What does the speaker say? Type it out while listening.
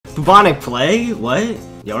Bubonic plague? What?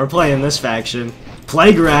 Yo, we're playing this faction.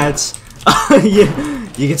 Plague rats. You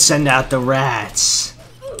can send out the rats.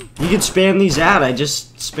 You can spam these out. I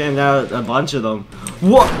just spammed out a bunch of them.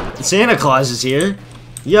 What? Santa Claus is here.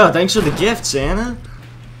 Yo, thanks for the gift, Santa.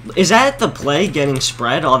 Is that the plague getting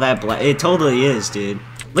spread? All that it totally is, dude.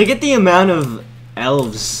 Look at the amount of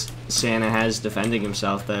elves Santa has defending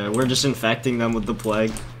himself there. We're just infecting them with the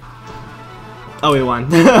plague. Oh, we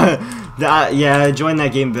won. Yeah, I joined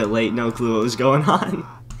that game a bit late. No clue what was going on.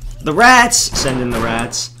 The rats! Send in the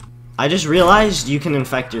rats. I just realized you can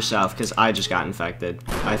infect yourself because I just got infected,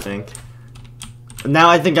 I think. Now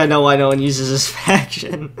I think I know why no one uses this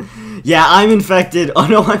faction. Yeah, I'm infected. Oh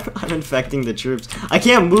no, I'm infecting the troops. I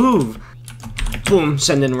can't move. Boom,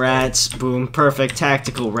 send in rats. Boom, perfect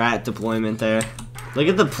tactical rat deployment there. Look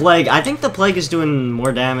at the plague. I think the plague is doing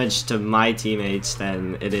more damage to my teammates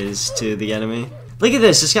than it is to the enemy. Look at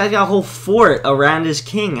this. This guy's got a whole fort around his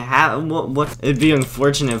king. What? It'd be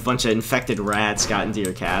unfortunate if a bunch of infected rats got into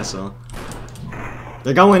your castle.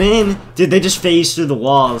 They're going in. Dude, they just phased through the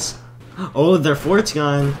walls. Oh, their fort's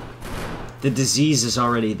gone. The disease is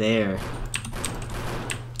already there.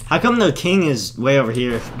 How come their king is way over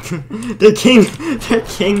here? their king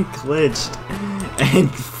glitched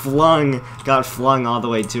and got flung all the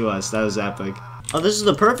way to us. That was epic. Oh, this is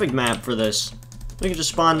the perfect map for this. We can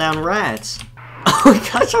just spawn down rats. Oh my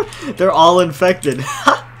gosh, they're all infected.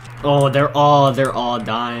 Oh, they're all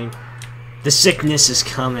dying. The sickness is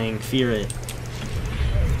coming. Fear it.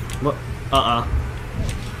 What?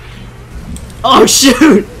 Oh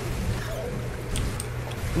shoot!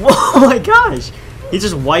 Oh my gosh! He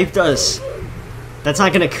just wiped us. That's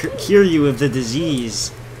not gonna cure you of the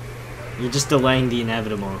disease. You're just delaying the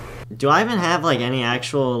inevitable. Do I even have like any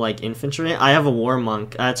actual like infantry? I have a war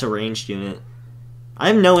monk. That's a ranged unit. I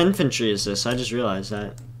have no infantry as this. I just realized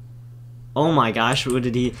that. Oh my gosh! What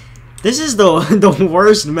did he? This is the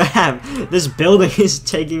worst map. This building is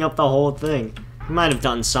taking up the whole thing. He might have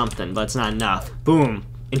done something, but it's not enough. Boom!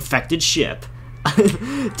 Infected ship.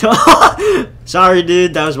 Sorry,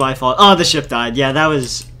 dude. That was my fault. Oh, the ship died. Yeah, that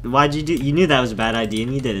was. Why'd you do? You knew that was a bad idea,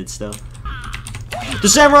 and you did it still. The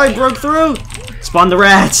samurai broke through. Spawn the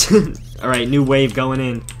rats. All right, new wave going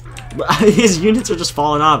in. His units are just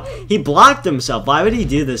falling off. He blocked himself. Why would he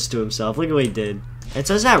do this to himself? Look at what he did. It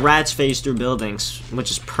says that rats phase through buildings, which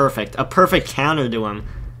is perfect. A perfect counter to him.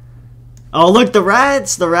 Oh, look, the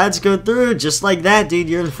rats. The rats go through just like that, dude.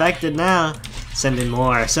 You're infected now. Send in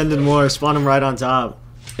more. Send in more. Spawn them right on top.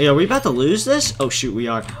 Hey, are we about to lose this? Oh shoot, we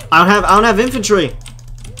are. I don't have infantry.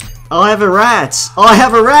 All I have are rats. All I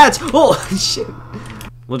have are rats. Oh shit.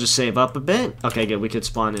 We'll just save up a bit. Okay, good. We could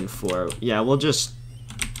spawn in 4. Yeah, we'll just.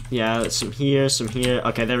 Yeah, some here, some here.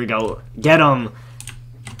 Okay, there we go. Get him.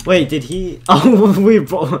 Wait, did he? Oh,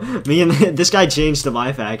 me and this guy changed to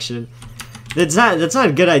my faction. That's not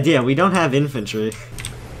a good idea. We don't have infantry.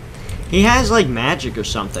 He has like magic or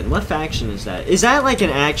something. What faction is that? Is that like an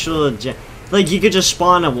actual like you could just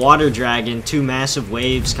spawn a water dragon, 2 massive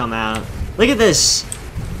waves come out. Look at this.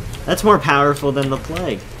 That's more powerful than the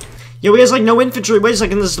plague. Yo, he has like no infantry. Wait a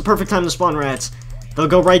second, this is the perfect time to spawn rats. They'll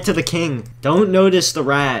go right to the king. Don't notice the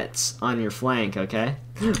rats on your flank, okay?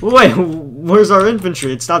 Wait, where's our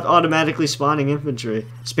infantry? It stopped automatically spawning infantry.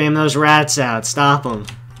 Spam those rats out. Stop them.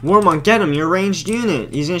 Warmonk, get him. You're a ranged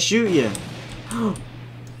unit. He's gonna shoot you.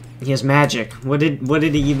 He has magic. What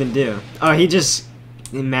did he even do? Oh, he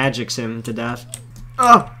magics him to death.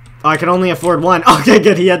 Oh, I can only afford 1. Okay,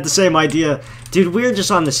 good. He had the same idea. Dude, we're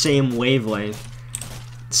just on the same wavelength.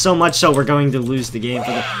 So much so we're going to lose the game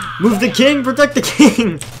for the. Move the king, protect the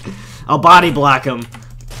king. I'll body block him.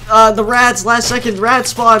 The rats, last second rat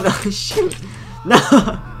spawn. Oh, shoot.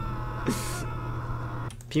 No.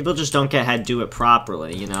 People just don't get how to do it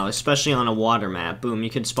properly, you know, especially on a water map. Boom, you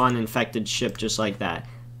could spawn an infected ship just like that.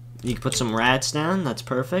 You can put some rats down, that's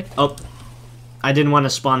perfect. Oh, I didn't want to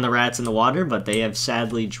spawn the rats in the water, but they have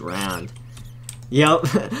sadly drowned. Yep.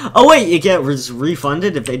 Oh wait, you get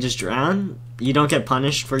refunded if they just drown? You don't get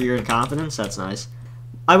punished for your incompetence? That's nice.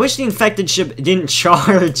 I wish the infected ship didn't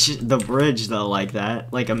charge the bridge though like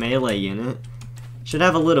that, like a melee unit. Should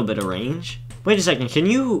have a little bit of range. Wait a second, can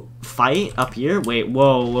you fight up here? Wait,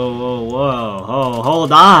 whoa, whoa, whoa, whoa. Oh,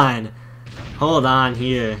 hold on. Hold on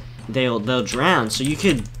here. They'll drown, so you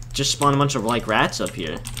could just spawn a bunch of like rats up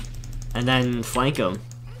here. And then flank them.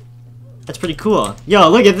 That's pretty cool. Yo,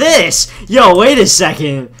 look at this! Yo, wait a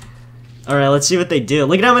second! Alright, let's see what they do.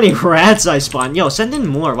 Look at how many rats I spawned. Yo, send in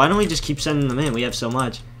more. Why don't we just keep sending them in? We have so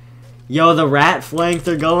much. Yo, the rat flank,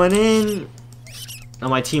 they're going in. Oh,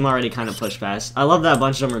 my team already kind of pushed past. I love that a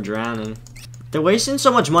bunch of them are drowning. They're wasting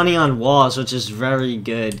so much money on walls, which is very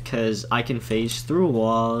good, because I can phase through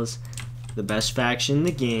walls. The best faction in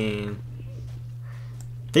the game.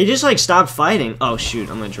 They just, like, stopped fighting. Oh, shoot,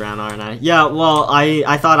 I'm gonna drown, aren't I? Yeah, well,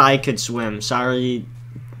 I thought I could swim. Sorry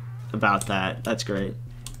about that. That's great.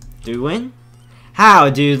 Do we win? How,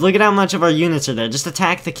 dude? Look at how much of our units are there. Just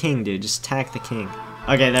attack the king, dude. Just attack the king.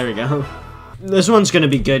 Okay, there we go. This one's gonna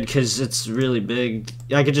be good, because it's really big.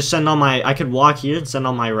 I could just send all my... I could walk here and send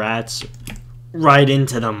all my rats right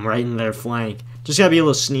into them, right in their flank. Just gotta be a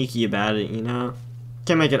little sneaky about it, you know?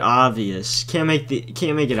 Can't make it obvious. Can't make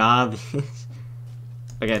it obvious.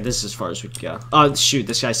 Okay, this is as far as we can go. Oh, shoot,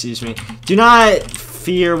 this guy sees me. Do not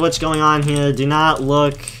fear what's going on here. Do not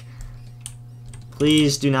look.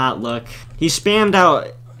 Please do not look. He spammed out...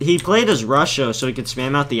 He played as Russia so he could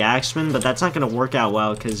spam out the Axeman, but that's not going to work out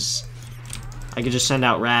well, because I could just send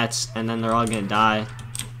out rats, and then they're all going to die.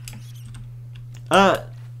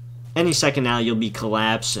 Any second now, you'll be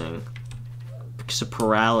collapsing. Because of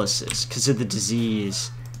paralysis. Because of the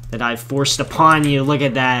disease that I've forced upon you. Look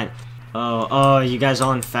at that. Oh, you guys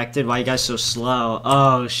all infected? Why are you guys so slow?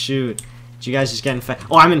 Oh, shoot. Did you guys just get infected?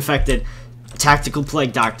 Oh, I'm infected. Tactical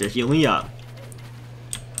Plague Doctor, heal me up.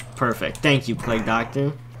 Perfect. Thank you, Plague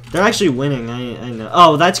Doctor. They're actually winning, I know.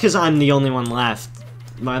 Oh, that's because I'm the only one left.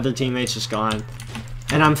 My other teammate's just gone.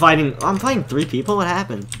 And I'm fighting 3 people? What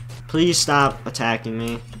happened? Please stop attacking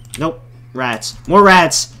me. Nope. Rats. More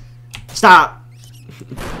rats! Stop!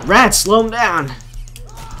 Rats, slow them down!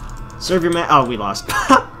 Serve your man. Oh, we lost.